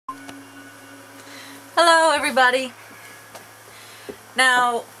Hello everybody!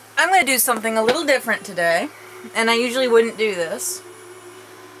 Now, I'm going to do something a little different today, and I usually wouldn't do this,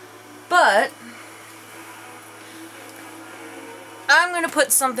 but I'm going to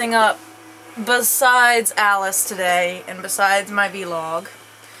put something up besides Alice today, and besides my vlog.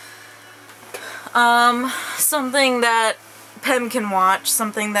 Something that Pem can watch,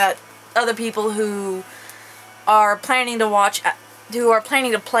 something that other people who are planning to watch, who are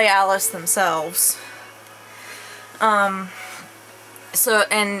planning to play Alice themselves, and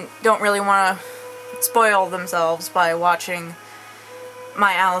don't really want to spoil themselves by watching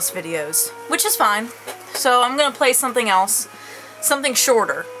my Alice videos, which is fine. So I'm going to play something else, something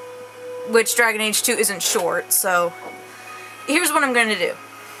shorter, which Dragon Age 2 isn't short, so here's what I'm going to do.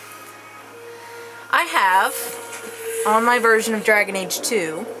 I have, on my version of Dragon Age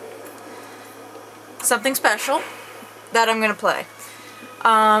 2, something special that I'm going to play.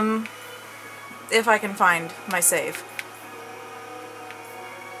 If I can find my save.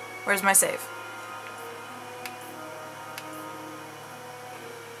 Where's my save?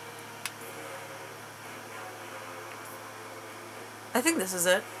 I think this is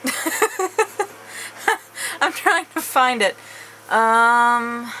it. I'm trying to find it.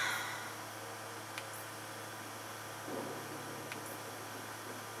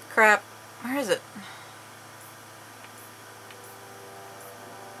 Crap. Where is it?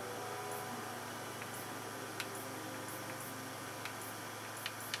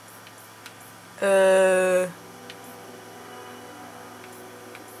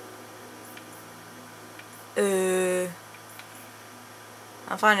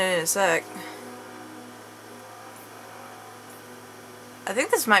 I'll find it in a sec. I think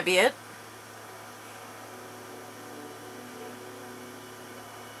this might be it.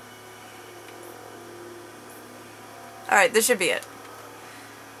 Alright, this should be it.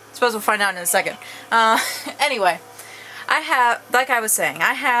 I suppose we'll find out in a second. Anyway, I have, like I was saying,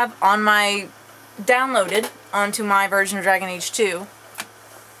 I have on my, downloaded onto my version of Dragon Age 2,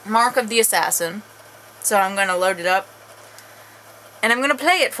 Mark of the Assassin. So I'm going to load it up, and I'm going to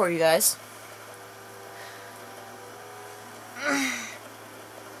play it for you guys.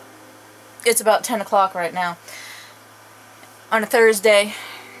 It's about 10 o'clock right now, on a Thursday.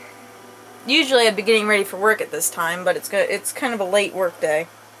 Usually I'd be getting ready for work at this time, but it's kind of a late work day.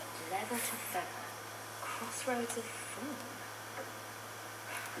 Leather to feather, crossroads of form.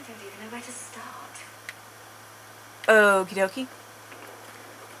 I don't even know where to start. Okie dokie.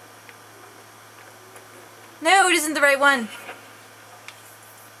 No, it isn't the right one.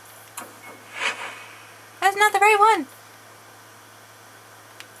 That's not the right one.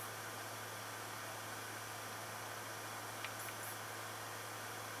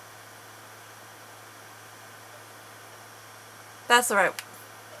 That's the right one.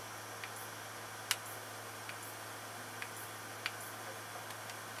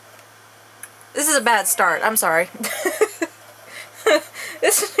 This is a bad start. I'm sorry.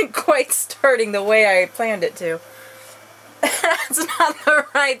 This isn't quite starting the way I planned it to. That's not the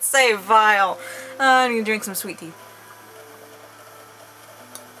right save file. I need to drink some sweet tea.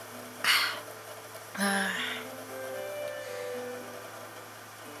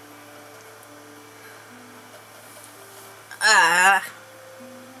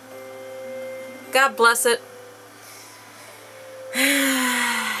 God bless it.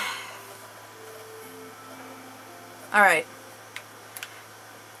 Alright.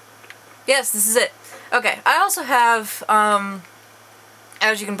 Yes, this is it. Okay, I also have,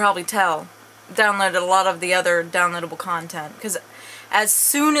 as you can probably tell, downloaded a lot of the other downloadable content, because as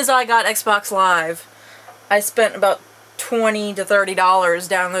soon as I got Xbox Live, I spent about $20 to $30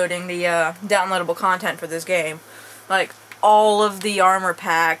 downloading the downloadable content for this game. Like, all of the armor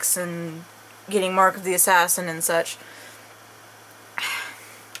packs and getting Mark of the Assassin and such.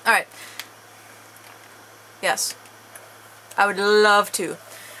 Alright. Yes. I would love to.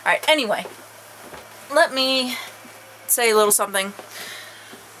 Alright, anyway. Let me say a little something.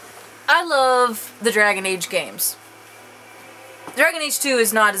 I love the Dragon Age games. Dragon Age 2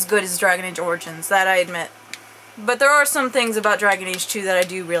 is not as good as Dragon Age Origins, that I admit. But there are some things about Dragon Age 2 that I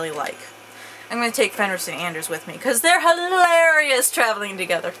do really like. I'm going to take Fenris and Anders with me, because they're hilarious traveling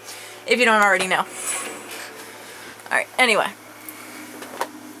together, if you don't already know. Alright, anyway.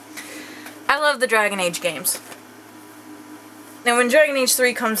 I love the Dragon Age games. Now when Dragon Age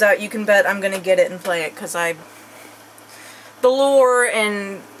 3 comes out, you can bet I'm going to get it and play it, because the lore,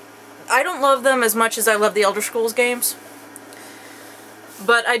 and I don't love them as much as I love the Elder Scrolls games.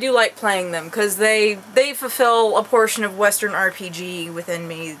 But I do like playing them, because they fulfill a portion of Western RPG within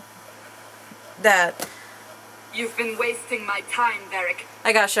me that You've been wasting my time, Varric.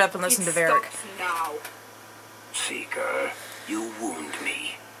 I gotta shut up and listen to Varric. It stops now. Seeker, you wound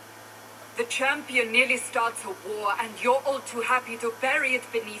me. The champion nearly starts a war, and you're all too happy to bury it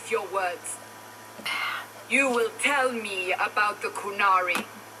beneath your words. You will tell me about the Kunari.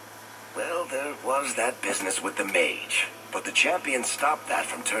 Well, there was that business with the mage, but the champion stopped that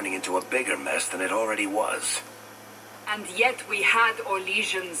from turning into a bigger mess than it already was. And yet we had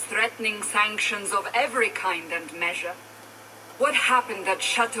Orlesians threatening sanctions of every kind and measure. What happened at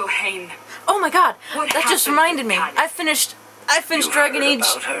Chateau Hain? Oh my god, What that just happened reminded to me. Talis? I finished You Dragon heard Age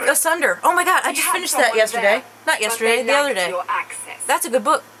about her? Asunder. Oh my god, I We just had finished that someone yesterday. there, Not but yesterday, they the other lacked day. your access. That's a good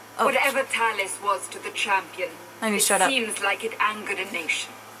book. Oh, Whatever Talis was to the champion, I need to it shut up. seems like it angered a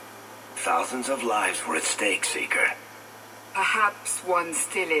nation. Thousands of lives were at stake, Seeker. Perhaps one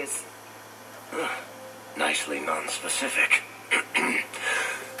still is. Nicely non-specific.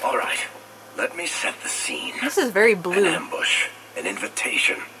 All right, let me set the scene. This is very An blue. ambush, an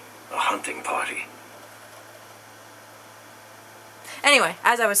invitation, a hunting party. Anyway,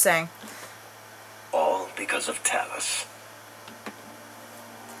 as I was saying, All because of Talis.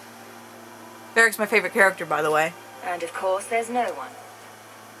 Varric's my favorite character, by the way. And of course, there's no one.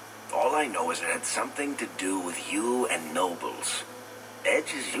 All I know is it had something to do with you and nobles.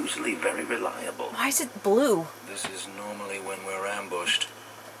 Edge is usually very reliable. Why is it blue? This is normally when we're ambushed.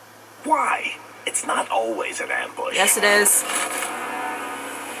 Why? It's not always an ambush. Yes, it is.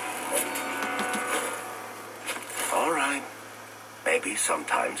 All right. Maybe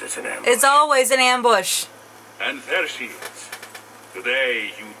sometimes it's an ambush. It's always an ambush. And there she is.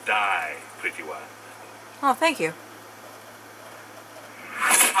 Today you die, pretty one. Oh, thank you.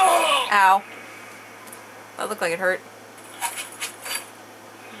 Ow. That looked like it hurt.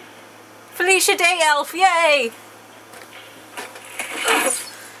 Felicia Day Elf, yay!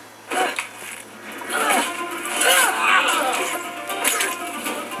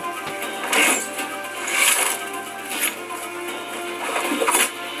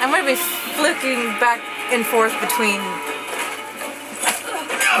 I'm going to be flicking back and forth between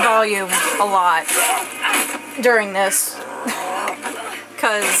volume a lot during this.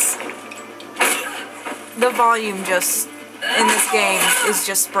 Because the volume just in this game is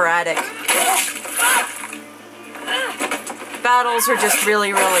just sporadic. Battles are just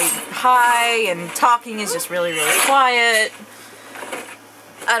really, really high, and talking is just really, really quiet.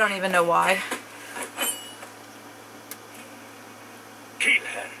 I don't even know why. Kill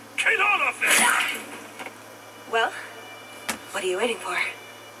her. Kill all of them. Well, what are you waiting for?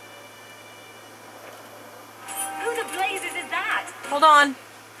 Who the blazes is that? Hold on.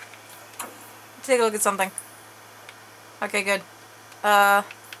 Take a look at something. Okay, good.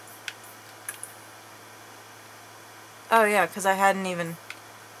 Oh yeah, because I hadn't even...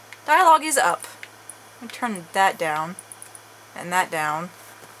 Dialogue is up. Let me turn that down. And that down.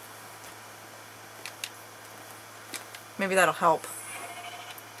 Maybe that'll help.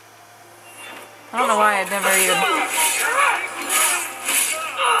 I don't know why I'd never even...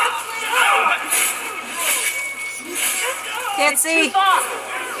 Can't see!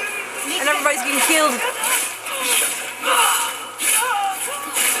 And everybody's getting killed!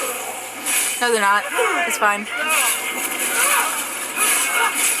 No, they're not. It's fine.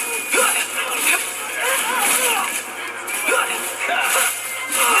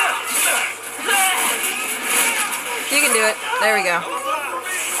 You can do it. There we go.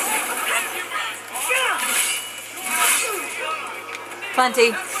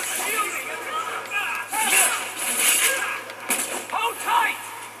 Plenty. Hold tight.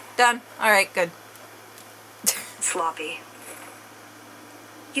 Done. Alright, good. Sloppy.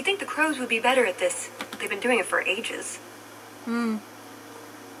 You'd think the crows would be better at this. They've been doing it for ages. Alright,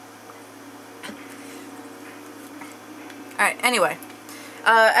 anyway.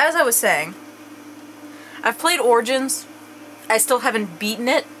 As I was saying, I've played Origins. I still haven't beaten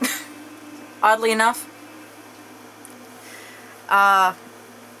it. Oddly enough.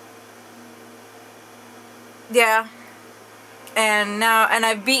 Yeah. And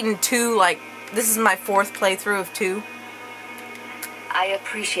I've beaten 2, like, this is my 4th playthrough of 2. I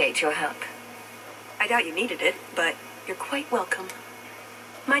appreciate your help. I doubt you needed it, but you're quite welcome.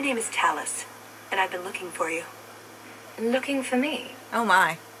 My name is Talis, and I've been looking for you. Looking for me? Oh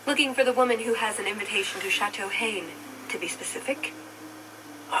my. Looking for the woman who has an invitation to Chateau Hain, to be specific.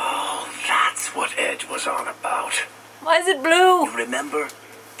 Oh, that's what Edge was on about. Why is it blue? You remember?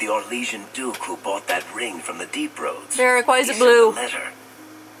 The Orlesian Duke who bought that ring from the Deep Roads. Varric, why is He it sent blue? a letter.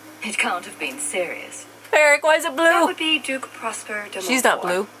 It can't have been serious. Varric, why is it That blue? would be Duke Prosper de She's not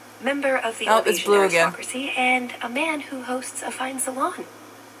Montfort, blue. member of the Oh, it's Orlesian blue again. aristocracy and a man who hosts a fine salon.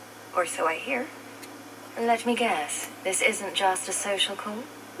 Or so I hear. Let me guess. This isn't just a social call?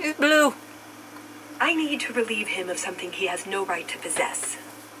 He's blue. I need to relieve him of something he has no right to possess.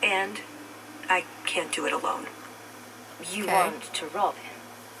 And I can't do it alone. You Okay. want to rob him?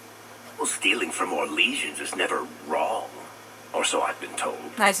 Well, stealing from Orlesians is never wrong. Or so I've been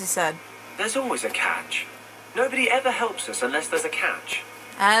told. Nicely said. There's always a catch. Nobody ever helps us unless there's a catch.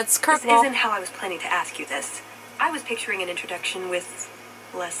 That's This Kirkwall. isn't how I was planning to ask you this. I was picturing an introduction with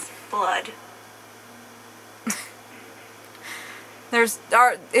less blood. There's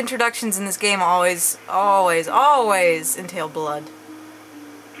our introductions in this game always entail blood.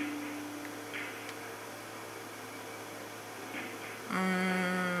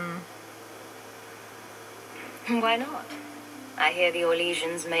 Why not? I hear the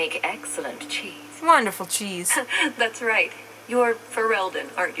Orlesians make excellent cheese. Wonderful cheese. That's right. You're Ferelden,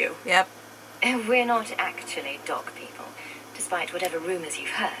 aren't you? Yep. We're not actually dog people, despite whatever rumors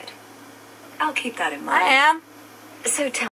you've heard. I'll keep that in mind. I am. So tell